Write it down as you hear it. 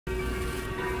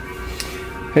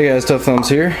Hey guys, Tough Thumbs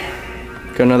here.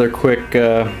 Got another quick,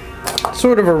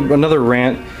 another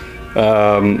rant.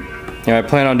 I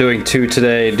plan on doing 2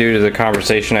 today due to the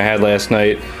conversation I had last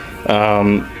night.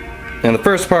 And the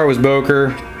first part was Boker,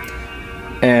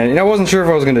 and I wasn't sure if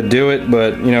I was going to do it,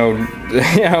 but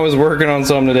I was working on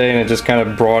something today, and it just kind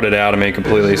of brought it out of me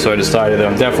completely. So I decided that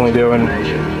I'm definitely doing,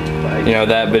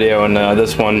 that video and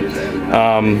this one.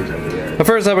 But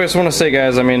first up, I just want to say,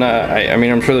 guys, I mean,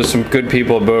 I'm sure there's some good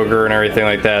people at Boker and everything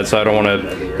like that, so I don't want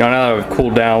to, now that I've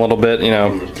cooled down a little bit, I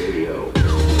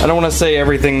don't want to say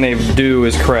everything they do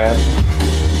is crap.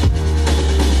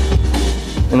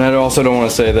 And I also don't want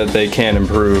to say that they can't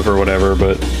improve or whatever,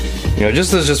 but,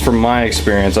 just from my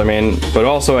experience, but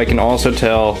also I can also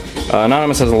tell,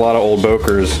 Anonymous has a lot of old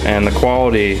Bokers, and the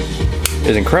quality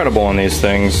is incredible on these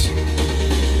things.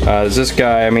 This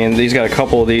guy, he's got a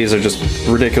couple of these, are just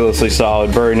ridiculously solid,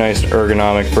 very nice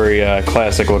ergonomic, very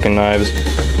classic looking knives.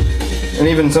 And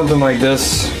even something like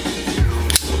this,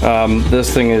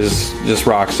 this thing is just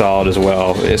rock solid as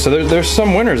well. So there's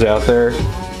some winners out there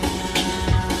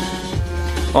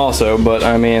also, but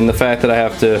the fact that I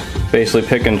have to basically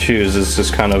pick and choose is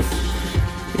just kind of,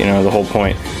 the whole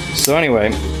point. So anyway,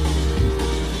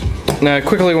 now I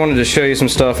quickly wanted to show you some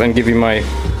stuff and give you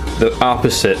the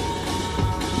opposite.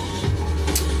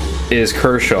 Is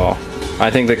Kershaw. I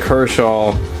think that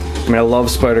Kershaw, I love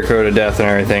Spyderco to death and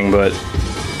everything, but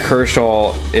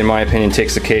Kershaw, in my opinion,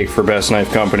 takes the cake for best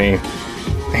knife company,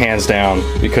 hands down.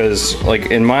 Because,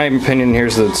 in my opinion,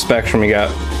 here's the spectrum. You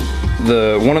got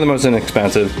one of the most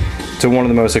inexpensive to one of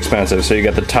the most expensive. So you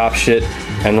got the top shit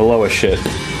and the lowest shit.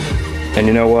 And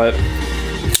you know what?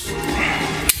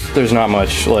 There's not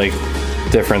much,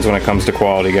 difference when it comes to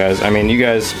quality, guys. A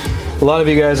lot of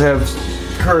you guys have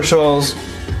Kershaws,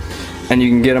 and you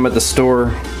can get them at the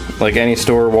store, any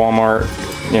store, Walmart,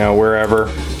 wherever,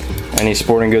 any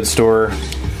sporting goods store.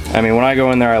 When I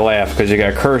go in there, I laugh, because you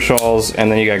got Kershaws,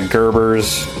 and then you got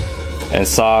Gerbers and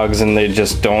Sogs, and they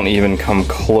just don't even come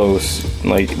close.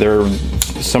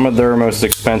 Some of their most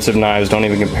expensive knives don't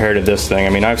even compare to this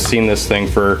thing. I've seen this thing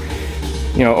for,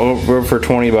 over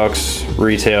 20 bucks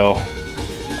retail,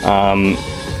 and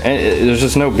there's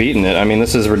just no beating it.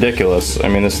 This is ridiculous.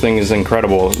 This thing is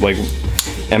incredible.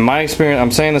 And my experience,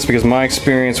 I'm saying this because my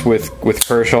experience with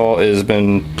Kershaw has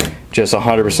been just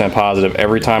 100% positive.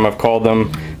 Every time I've called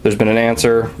them, there's been an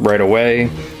answer right away.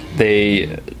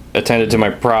 They attended to my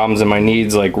problems and my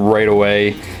needs right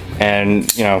away. And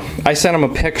I sent them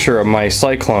a picture of my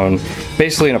Cyclone,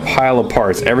 basically in a pile of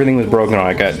parts. Everything was broken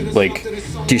on it. Got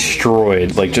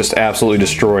destroyed, just absolutely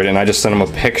destroyed. And I just sent them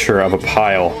a picture of a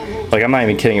pile. I'm not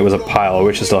even kidding, it was a pile. I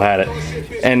wish I still had it.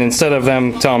 And instead of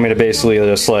them telling me to basically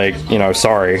just sorry,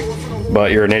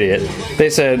 but you're an idiot, they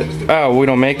said, oh, we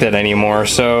don't make that anymore,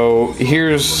 so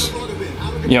here's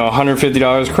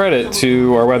 $150 credit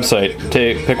to our website.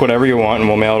 Pick whatever you want and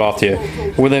we'll mail it off to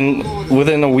you.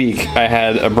 Within a week, I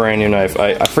had a brand new knife.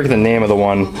 I forget the name of the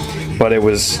one, but it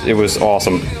was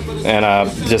awesome. And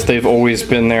they've always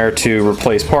been there to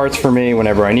replace parts for me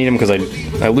whenever I need them, because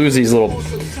I lose these little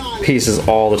pieces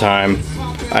all the time.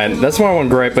 And that's why I want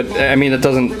gripe, but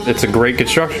it's a great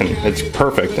construction. It's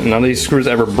perfect. None of these screws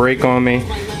ever break on me.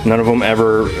 None of them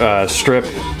ever strip.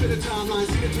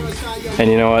 And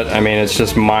you know what? It's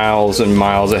just miles and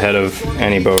miles ahead of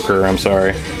any Boker, I'm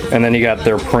sorry. And then you got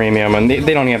their premium, and they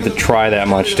don't even have to try that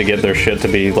much to get their shit to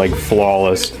be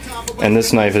flawless. And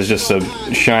this knife is just a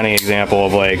shining example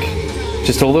of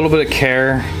just a little bit of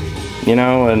care,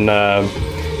 and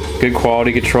good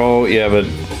quality control. You have an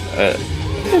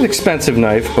expensive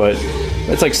knife, but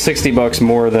it's 60 bucks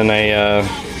more than a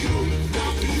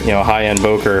high-end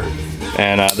Boker.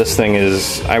 And this thing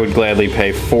is, I would gladly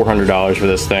pay $400 for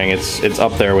this thing. It's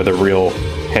up there with a real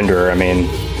Hinder.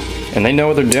 And they know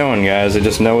what they're doing, guys. They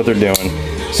just know what they're doing.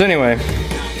 So anyway,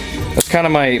 that's kind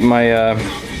of my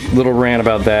little rant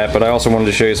about that. But I also wanted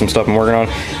to show you some stuff I'm working on.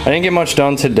 I didn't get much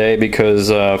done today because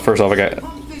first off, I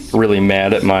got really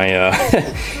mad at my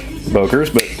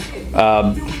Bokers, but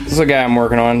this is a guy I'm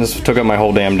working on. This took up my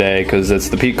whole damn day because it's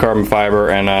the peak carbon fiber,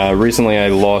 and recently I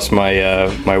lost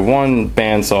my my one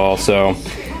bandsaw, so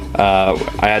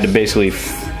I had to basically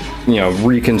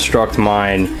reconstruct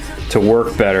mine to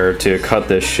work better to cut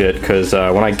this shit, because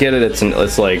when I get it,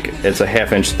 it's a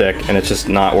half-inch thick and it's just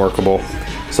not workable.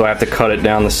 So I have to cut it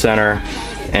down the center,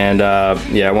 and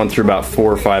yeah, I went through about 4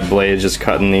 or 5 blades just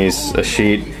cutting these a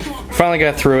sheet. Finally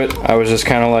got through it. I was just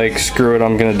kind of screw it,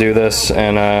 I'm gonna do this,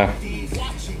 and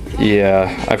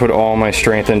yeah, I put all my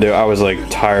strength into it. I was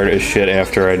tired as shit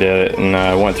after I did it, and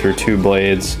I went through 2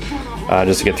 blades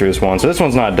just to get through this one. So this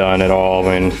one's not done at all.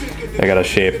 I gotta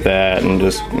shape that and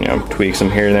just, you know, tweak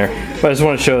some here and there. But I just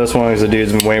want to show this one because the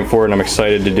dude's been waiting for it and I'm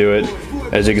excited to do it.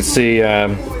 As you can see,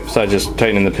 besides just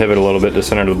tightening the pivot a little bit to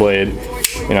center the blade,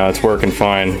 you know, it's working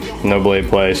fine. No blade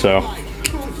play, so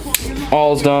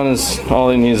all it's done is, all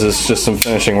it needs is just some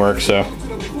finishing work. So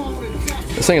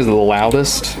this thing is the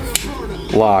loudest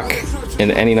lock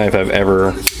in any knife I've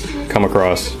ever come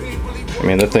across. I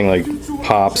mean, that thing like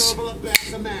pops.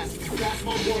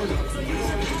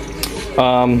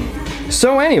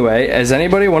 So anyway, does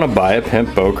anybody want to buy a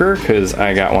Pimped Boker? Because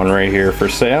I got one right here for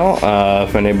sale.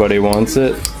 If anybody wants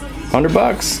it,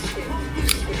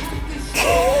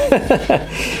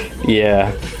 $100.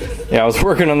 Yeah, I was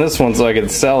working on this one so I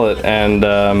could sell it, and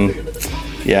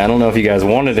yeah, I don't know if you guys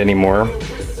want it anymore,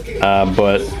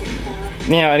 but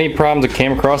yeah, any problems that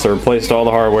came across, I replaced all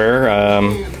the hardware,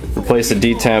 replaced the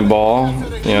detent ball,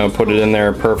 you know, put it in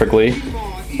there perfectly.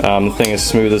 The thing is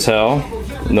smooth as hell,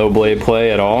 no blade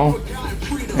play at all,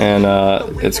 and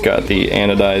it's got the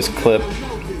anodized clip,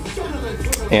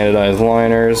 anodized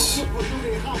liners,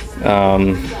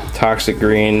 toxic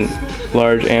green,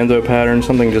 large Anso pattern.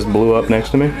 Something just blew up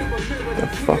next to me.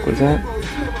 What the fuck was that?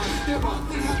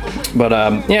 But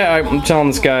yeah, I'm telling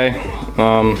this guy,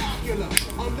 I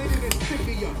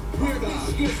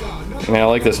mean, I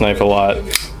like this knife a lot,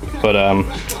 but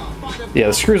yeah,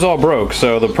 the screw's all broke,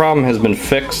 so the problem has been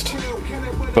fixed.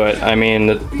 But I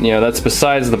mean, you know, that's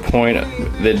besides the point.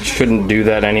 That shouldn't do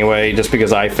that anyway. Just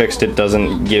because I fixed it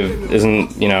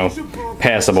isn't, you know,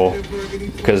 passable.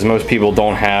 Because most people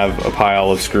don't have a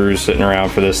pile of screws sitting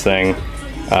around for this thing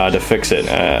to fix it.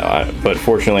 But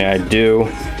fortunately I do,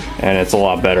 and it's a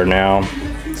lot better now.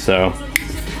 So,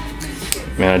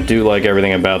 man, I do like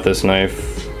everything about this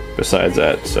knife besides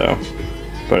that, so.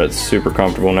 But it's super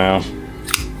comfortable now.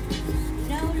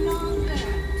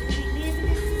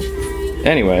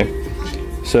 Anyway,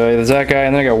 so there's that guy,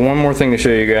 and then I got one more thing to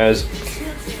show you guys.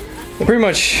 Pretty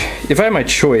much, if I had my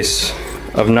choice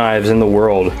of knives in the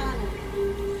world,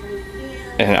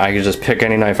 and I could just pick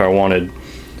any knife I wanted,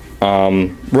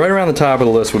 right around the top of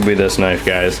the list would be this knife,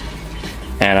 guys.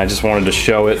 And I just wanted to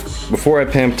show it before I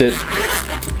pimped it.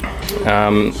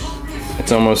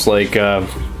 It's almost like, I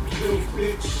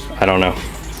don't know.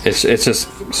 It's just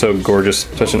so gorgeous.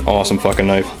 Such an awesome fucking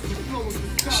knife.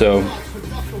 So,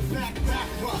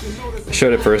 I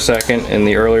showed it for a second in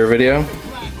the earlier video.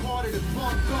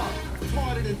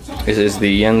 This is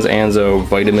the Anso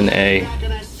Vitamin A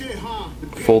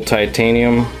full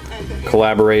titanium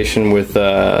collaboration with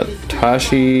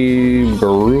Tashi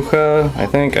Barucha, I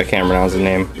think. I can't pronounce the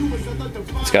name.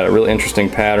 It's got a really interesting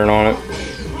pattern on it.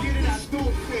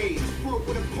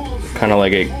 Kind of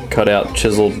like a cutout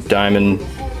chiseled diamond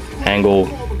angle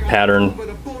pattern,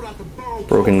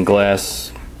 broken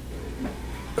glass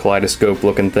kaleidoscope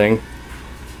looking thing.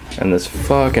 And this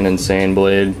fucking insane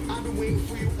blade.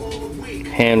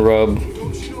 Hand rub.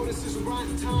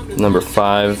 Number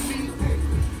 5.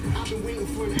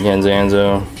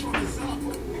 Anso.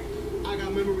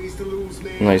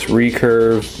 Nice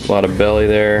recurve. A lot of belly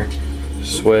there.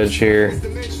 Swedge here.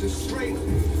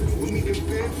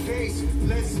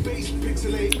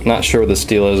 Not sure what the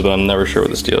steel is, but I'm never sure what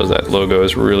the steel is. That logo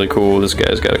is really cool. This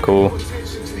guy's got a cool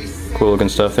looking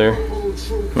stuff there.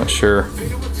 I'm not sure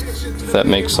if that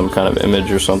makes some kind of image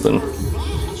or something,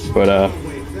 but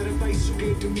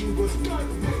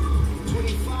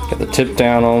got the tip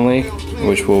down only,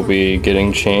 which will be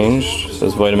getting changed. It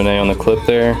says Vitamin A on the clip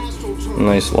there.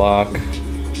 Nice lock.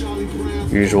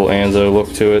 Usual Anso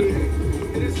look to it.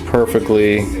 Perfect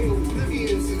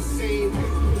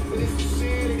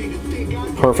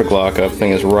lockup.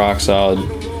 Thing is rock solid.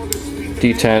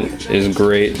 Detent is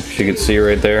great. As you can see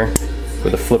right there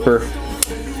with a flipper.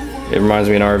 It reminds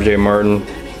me of an RFJ Martin.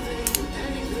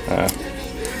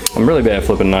 I'm really bad at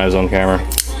flipping knives on camera,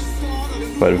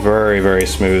 but very, very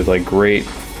smooth. Like great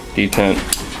detent.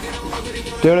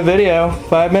 Doing a video,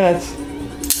 5 minutes.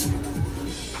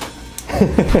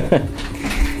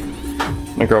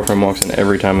 My girlfriend walks in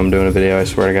every time I'm doing a video, I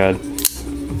swear to God.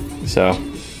 So,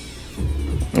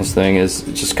 this thing is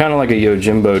just kind of like a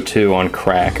Yojimbo 2 on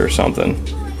crack or something.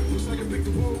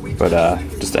 But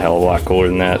just a hell of a lot cooler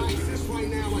than that.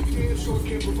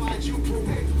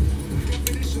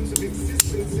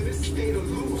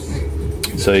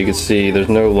 So you can see there's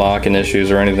no locking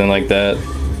issues or anything like that.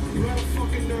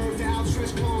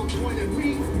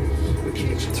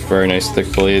 It's a very nice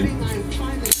thick blade.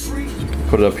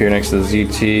 Put it up here next to the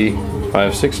ZT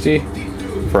 560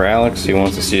 for Alex. He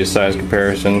wants to see a size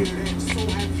comparison.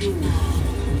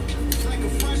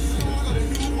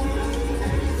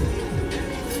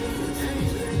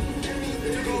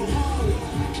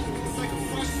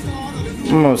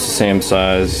 Almost the same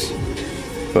size.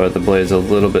 but the blade's a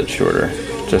little bit shorter,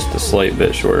 just a slight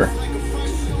bit shorter.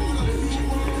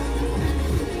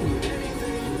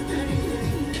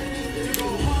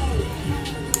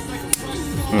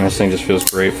 And this thing just feels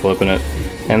great flipping it.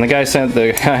 And the guy sent the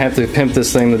I have to pimp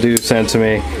this thing the dude sent to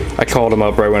me. I called him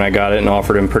up right when I got it and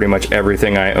offered him pretty much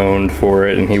everything I owned for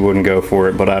it, and he wouldn't go for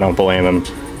it, but I don't blame him.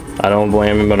 I don't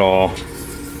blame him at all.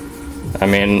 I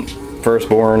mean,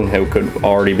 firstborn, it could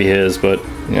already be his, but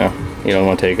you know, he don't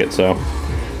want to take it, so.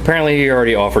 Apparently he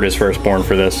already offered his firstborn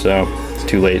for this, so it's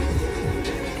too late.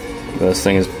 This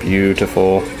thing is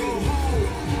beautiful.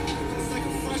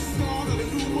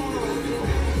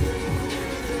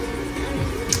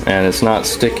 And it's not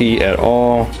sticky at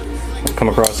all. I've come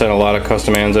across that in a lot of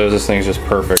custom Ansos. This thing's just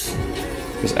perfect.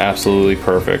 It's absolutely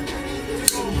perfect.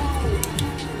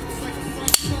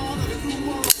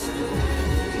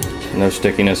 No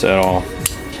stickiness at all.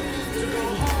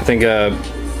 I think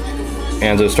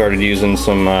Anso started using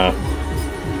some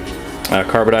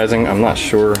carbonizing. I'm not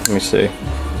sure. Let me see.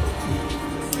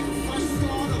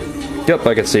 Yep,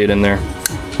 I could see it in there.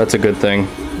 That's a good thing.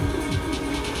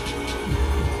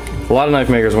 A lot of knife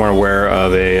makers weren't aware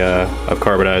of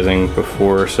carbonizing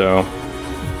before, so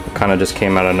it kind of just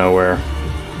came out of nowhere.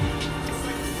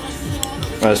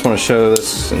 I just want to show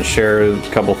this and share a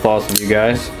couple thoughts with you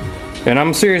guys. And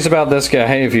I'm serious about this guy.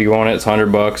 Hey, if you want it, it's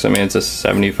 $100. I mean, it's a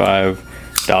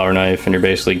 $75 knife, and you're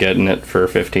basically getting it for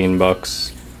 15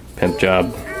 bucks. Pimp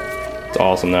job. It's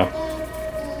awesome though.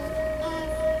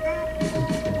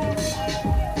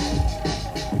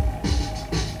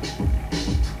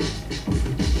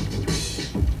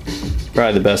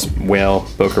 Probably the best whale,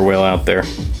 Boker whale out there.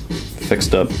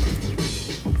 Fixed up.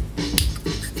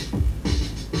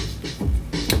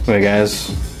 Anyway guys,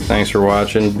 thanks for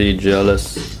watching. Be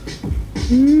jealous.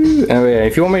 Anyway,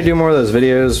 if you want me to do more of those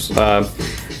videos,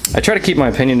 I try to keep my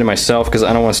opinion to myself because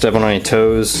I don't want to step on any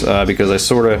toes, because I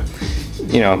sort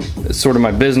of, you know, it's sort of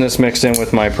my business mixed in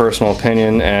with my personal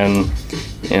opinion, and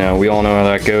you know, we all know how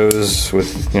that goes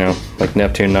with, you know, like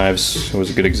Neptune knives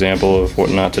was a good example of what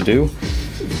not to do.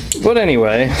 But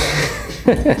anyway,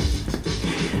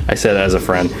 I said that as a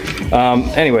friend.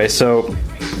 Anyway, so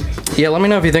yeah, let me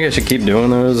know if you think I should keep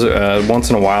doing those once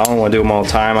in a while. I don't want to do them all the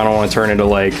time. I don't want to turn into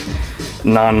like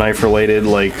non-knife related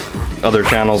like other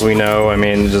channels we know. I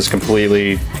mean, just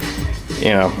completely, you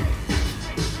know.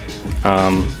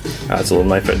 That's a little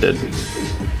knife I did.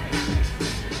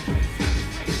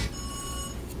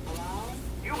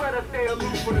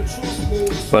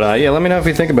 But yeah, let me know if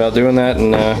you think about doing that,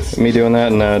 and me doing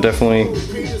that, and definitely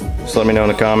just let me know in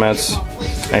the comments.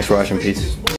 Thanks for watching. Peace.